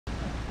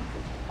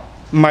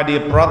My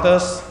dear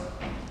brothers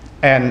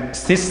and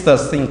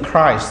sisters in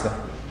Christ,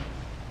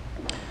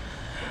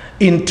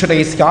 in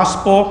today's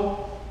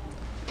gospel,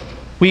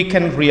 we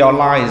can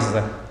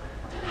realize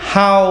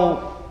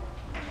how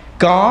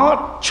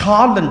God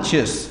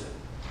challenges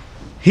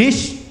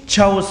His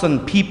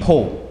chosen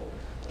people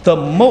the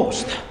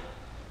most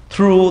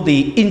through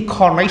the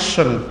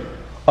incarnation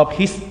of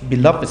His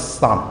beloved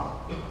Son.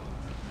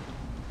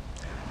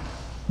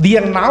 The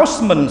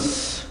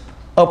announcements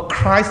of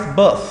Christ's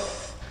birth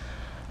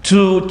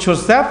to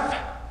Joseph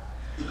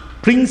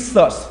brings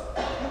us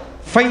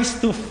face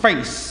to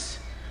face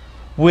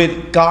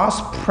with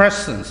God's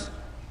presence,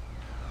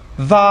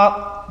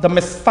 that the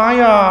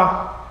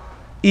Messiah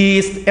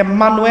is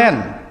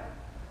Emmanuel,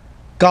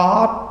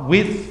 God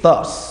with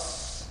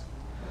us.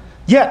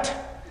 Yet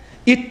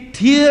it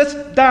tears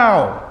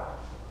down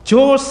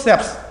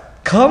Joseph's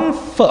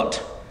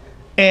comfort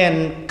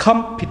and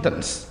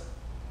competence.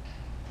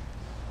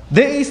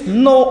 There is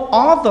no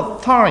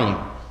other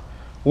time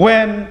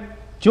when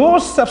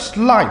Joseph's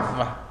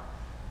life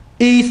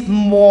is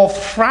more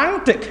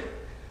frantic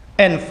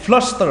and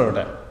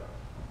flustered.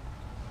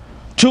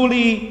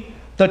 Truly,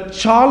 the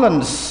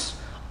challenge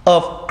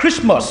of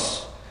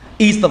Christmas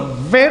is the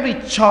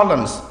very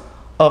challenge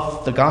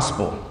of the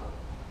gospel.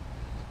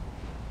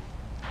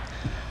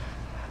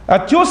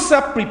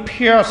 Joseph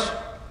prepares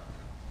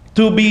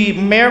to be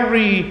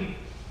married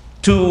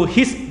to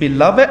his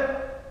beloved.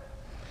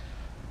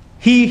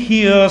 He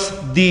hears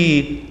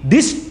the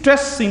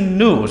distressing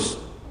news.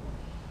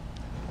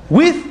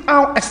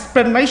 Without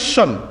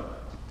explanation,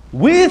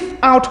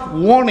 without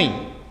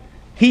warning,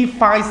 he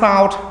finds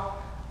out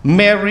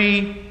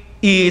Mary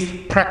is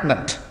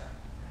pregnant.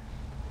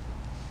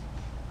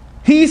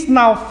 He is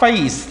now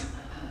faced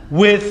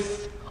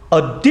with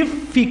a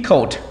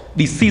difficult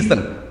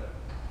decision.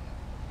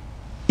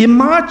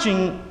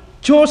 Imagine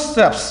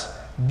Joseph's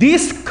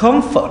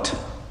discomfort.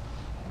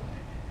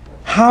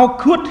 How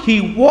could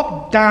he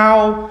walk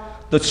down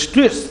the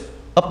streets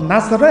of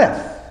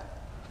Nazareth?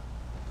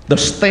 The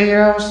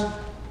stairs,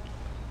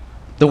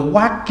 the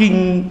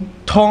wagging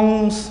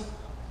tongues.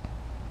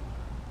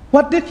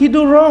 What did he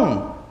do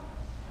wrong?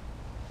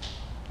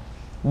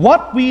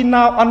 What we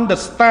now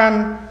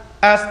understand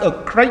as a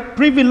great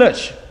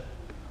privilege,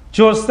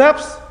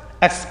 Joseph's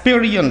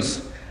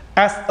experience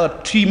as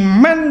a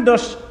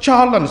tremendous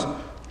challenge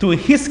to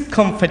his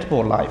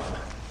comfortable life.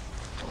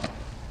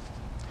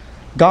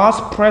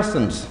 God's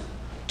presence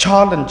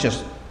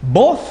challenges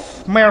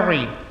both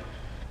Mary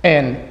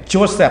and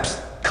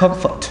Joseph's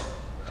comfort.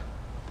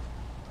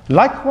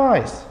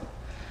 Likewise,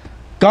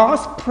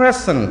 God's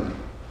presence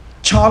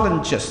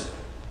challenges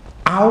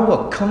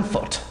our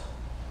comfort.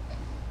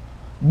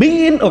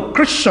 Being a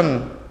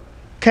Christian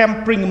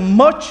can bring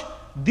much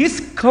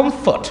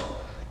discomfort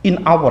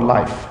in our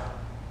life.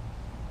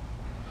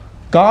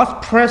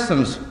 God's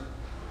presence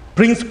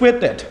brings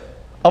with it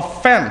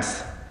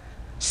offense,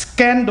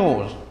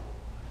 scandal,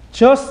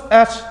 just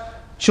as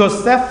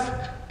Joseph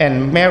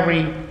and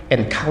Mary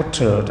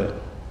encountered.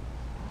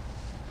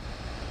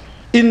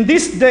 In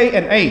this day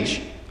and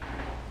age,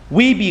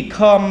 we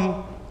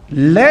become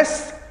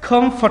less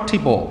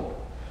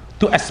comfortable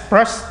to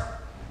express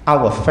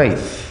our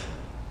faith.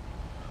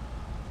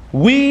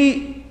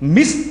 We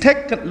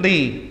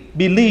mistakenly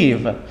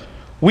believe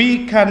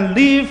we can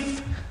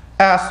live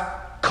as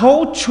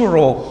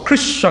cultural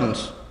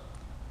Christians,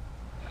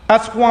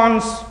 as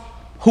ones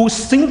who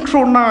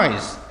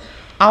synchronize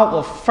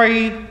our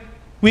faith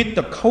with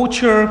the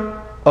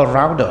culture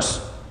around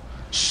us,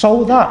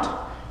 so that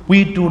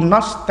we do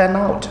not stand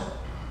out.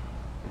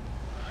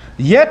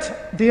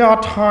 Yet there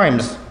are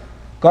times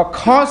God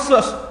calls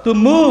us to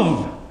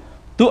move,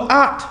 to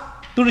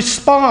act, to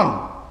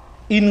respond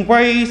in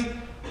ways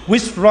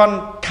which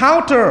run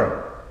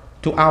counter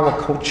to our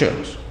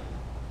cultures.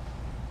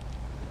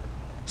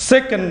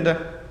 Second,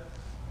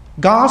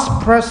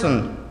 God's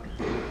presence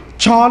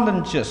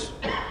challenges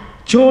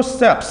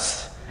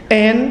Joseph's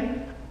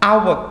and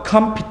our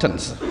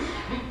competence.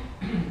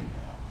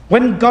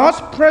 When God's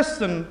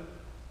presence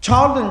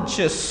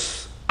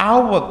challenges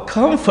our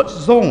comfort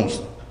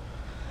zones,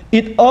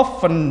 it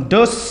often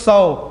does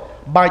so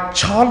by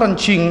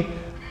challenging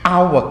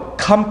our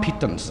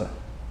competence.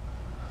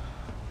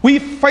 We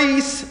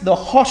face the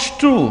harsh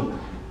truth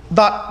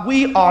that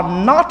we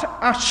are not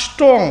as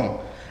strong,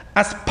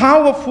 as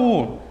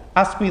powerful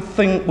as we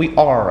think we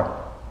are.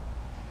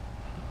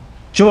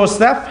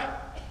 Joseph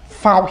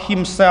found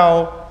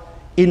himself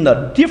in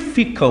a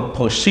difficult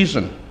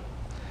position.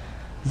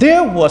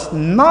 There was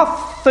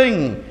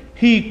nothing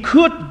he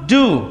could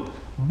do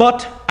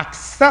but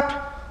accept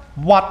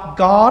what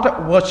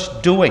God was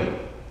doing.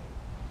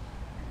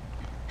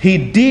 He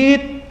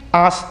did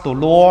as the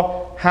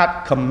Lord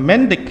had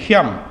commanded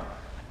him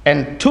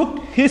and took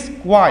his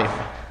wife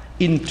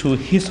into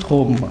his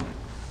home.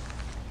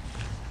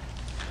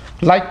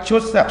 Like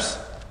Joseph's,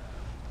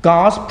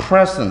 God's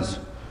presence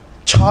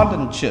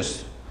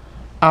challenges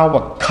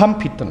our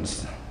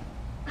competence.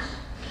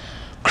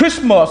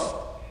 Christmas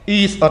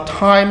is a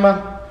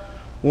time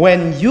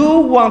when you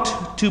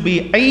want to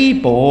be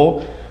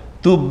able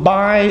to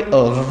buy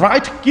a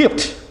right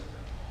gift,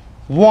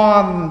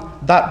 one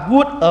that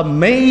would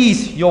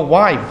amaze your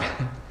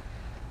wife.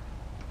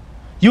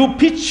 You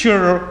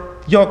picture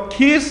your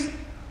kids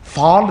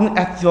falling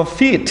at your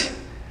feet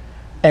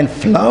and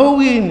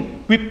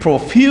flowing with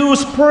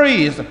profuse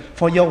praise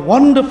for your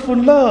wonderful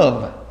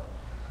love.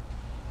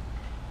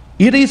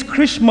 It is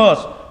Christmas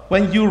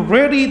when you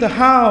ready the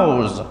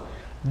house,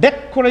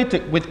 decorate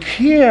it with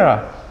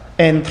care,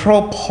 and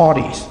throw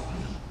parties.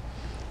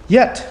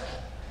 Yet,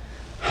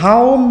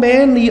 how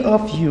many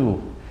of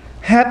you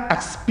had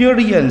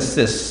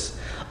experiences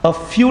of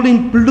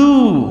feeling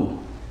blue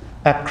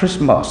at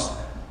Christmas?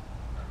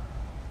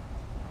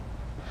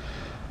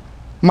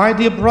 My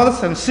dear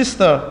brothers and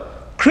sisters,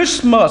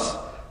 Christmas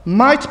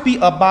might be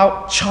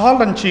about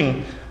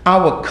challenging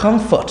our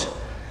comfort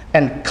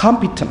and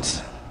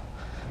competence.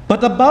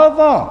 But above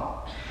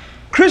all,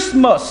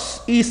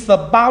 Christmas is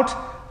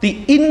about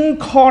the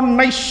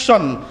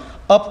incarnation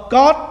of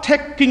God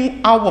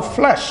taking our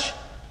flesh.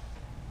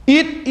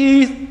 It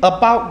is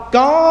about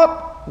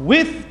God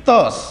with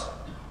us.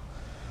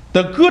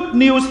 The good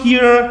news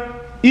here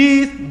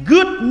is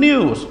good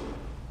news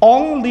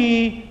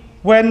only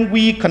when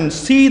we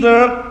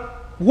consider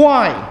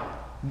why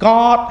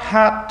God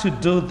had to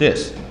do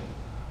this.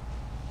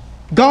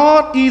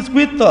 God is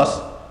with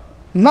us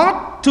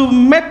not to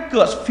make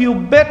us feel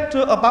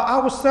better about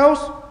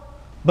ourselves,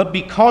 but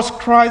because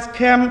Christ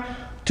came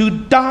to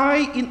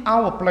die in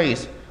our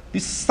place, to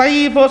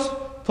save us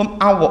from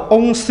our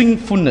own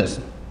sinfulness.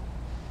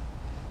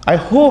 I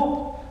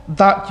hope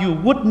that you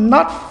would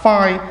not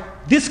find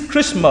this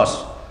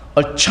Christmas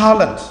a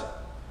challenge.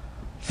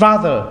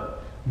 Rather,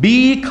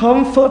 be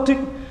comforted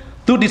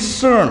to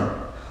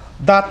discern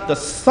that the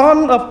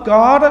Son of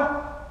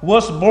God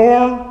was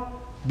born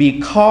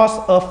because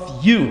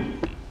of you.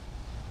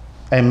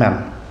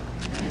 Amen.